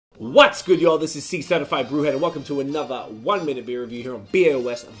What's good, y'all? This is C Certified Brewhead, and welcome to another 1 minute beer review here on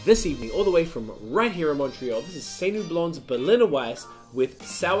BAOS this evening, all the way from right here in Montreal. This is Saint-Houblon's Berliner Weisse with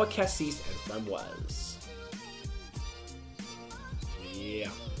sour Cassis and Framboise. Yeah.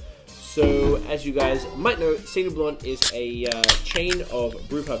 So, as you guys might know, Saint-Houblon is a chain of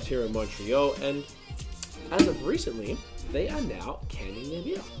brew pubs here in Montreal, and as of recently, they are now canning their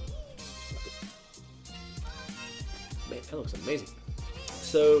beer. Man, that looks amazing.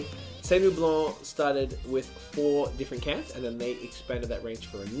 So, Saint-Houblon started with 4 different cans, and then they expanded that range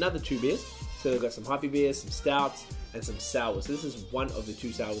for another 2 beers. So they've got some hoppy beers, some stouts, and some sours. So this is one of the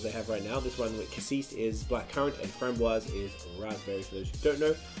 2 sours they have right now. This one with Cassis is blackcurrant, and Framboise is raspberry. For those who don't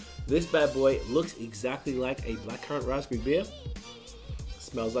know, this bad boy looks exactly like a blackcurrant raspberry beer.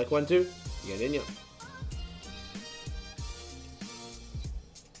 Smells like one too. Get in ya.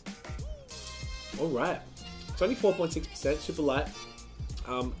 All right. It's only 4.6%, super light.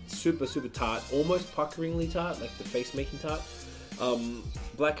 Super tart, almost puckeringly tart, like the face making tart.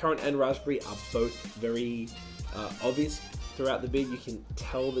 Blackcurrant and raspberry are both very obvious throughout the beer. You can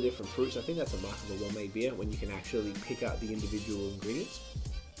tell the different fruits. I think that's a mark of a well-made beer, when you can actually pick out the individual ingredients.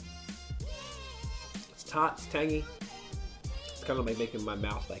 It's tart, it's tangy. It's kind of like making my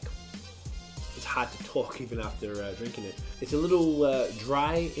mouth like it's hard to talk even after drinking it. It's a little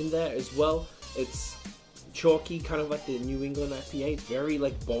dry in there as well. It's chalky, kind of like the New England IPA. It's very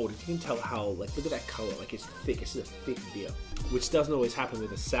like bold. You can tell how, like, look at that color, like it's thick. It's a thick beer, which doesn't always happen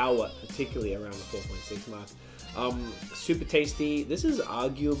with a sour, particularly around the 4.6 mark. Super tasty. This is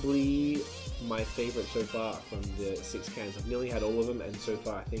arguably my favorite so far from the 6 cans. I've nearly had all of them, and so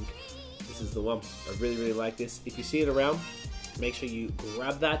far I think this is the one. I really like this. If you see it around, make sure you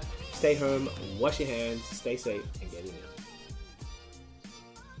grab that. Stay home, wash your hands, stay safe, and get in there.